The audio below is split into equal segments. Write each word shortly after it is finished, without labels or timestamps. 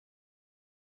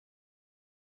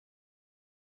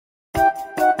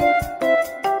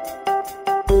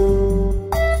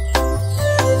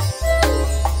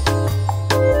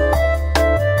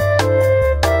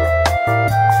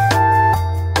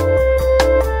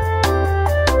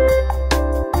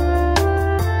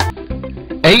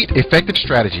effective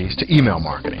strategies to email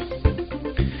marketing.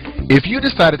 If you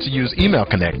decided to use email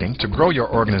connecting to grow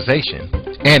your organization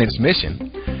and its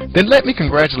mission, then let me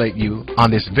congratulate you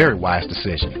on this very wise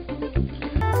decision.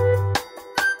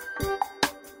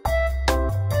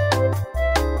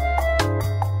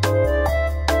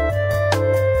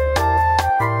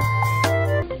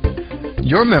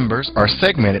 Your members are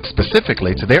segmented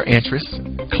specifically to their interests,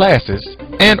 classes,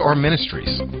 and/or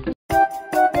ministries.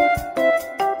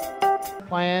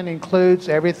 Plan includes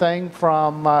everything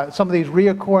from some of these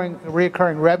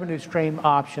reoccurring revenue stream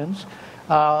options,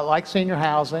 like senior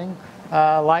housing,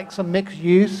 like some mixed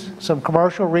use, some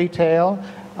commercial retail,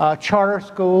 charter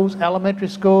schools, elementary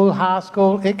school, high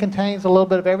school. It contains a little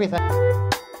bit of everything.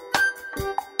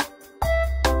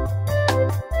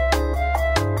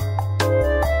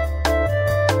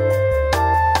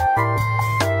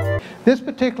 This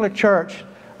particular church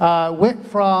went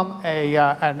from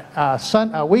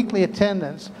a weekly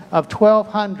attendance of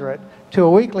 1,200 to a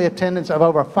weekly attendance of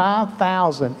over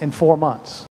 5,000 in 4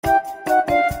 months.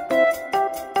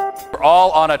 We're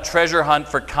all on a treasure hunt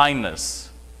for kindness.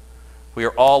 We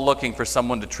are all looking for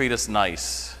someone to treat us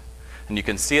nice. And you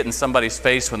can see it in somebody's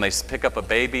face when they pick up a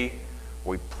baby,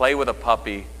 or we play with a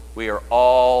puppy. We are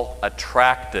all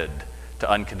attracted to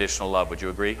unconditional love. Would you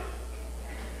agree?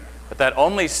 But that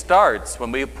only starts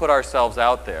when we put ourselves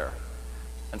out there.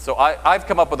 And so I've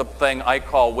come up with a thing I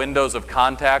call windows of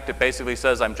contact. It basically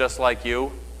says, I'm just like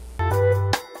you.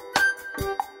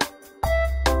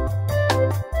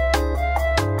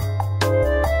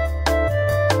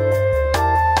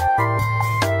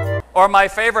 Or my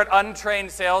favorite untrained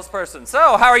salesperson.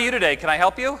 So, how are you today? Can I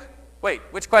help you? Wait,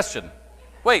 which question?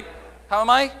 Wait, how am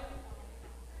I?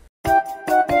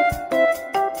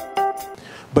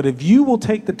 But if you will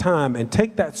take the time and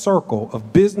take that circle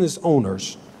of business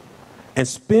owners and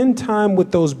spend time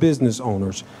with those business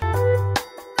owners,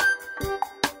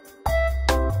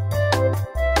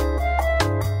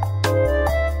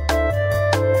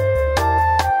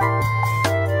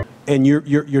 and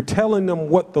you're telling them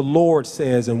what the Lord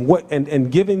says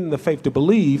and giving them the faith to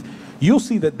believe, you'll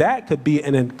see that that could be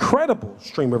an incredible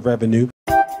stream of revenue.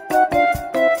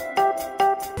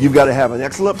 You've got to have an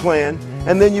excellent plan,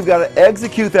 and then you've got to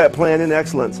execute that plan in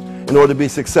excellence in order to be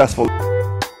successful.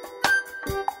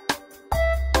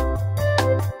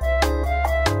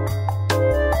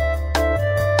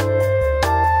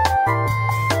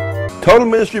 Total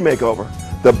Ministry Makeover,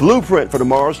 the blueprint for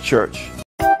tomorrow's church.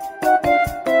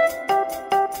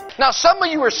 Now some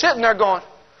of you are sitting there going,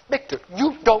 Victor,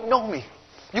 you don't know me.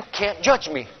 You can't judge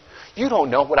me. You don't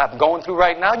know what I'm going through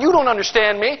right now. You don't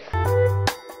understand me.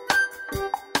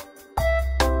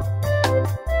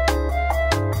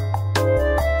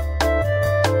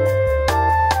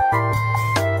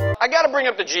 I got to bring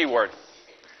up the G word,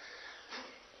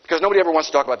 because nobody ever wants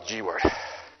to talk about the G word.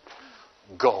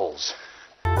 Goals.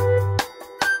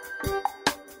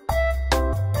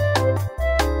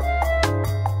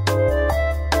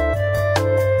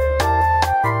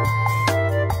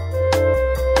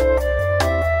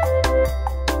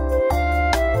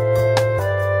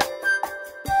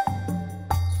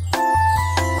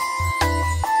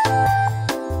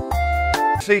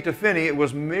 See, to Finney, it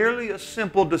was merely a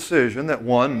simple decision that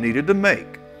one needed to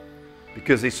make,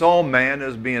 because he saw man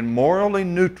as being morally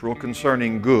neutral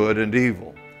concerning good and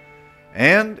evil.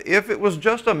 And if it was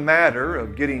just a matter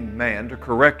of getting man to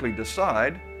correctly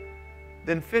decide,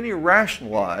 then Finney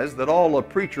rationalized that all a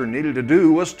preacher needed to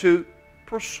do was to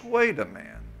persuade a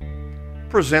man,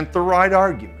 present the right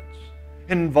arguments,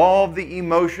 involve the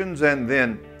emotions, and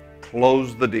then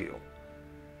close the deal.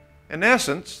 In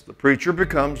essence, the preacher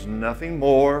becomes nothing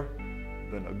more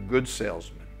than a good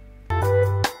salesman.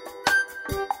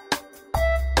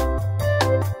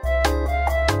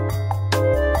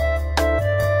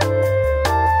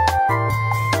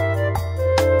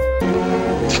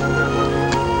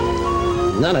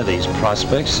 None of these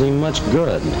prospects seem much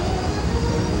good.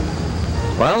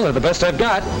 Well, they're the best I've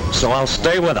got, so I'll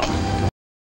stay with them.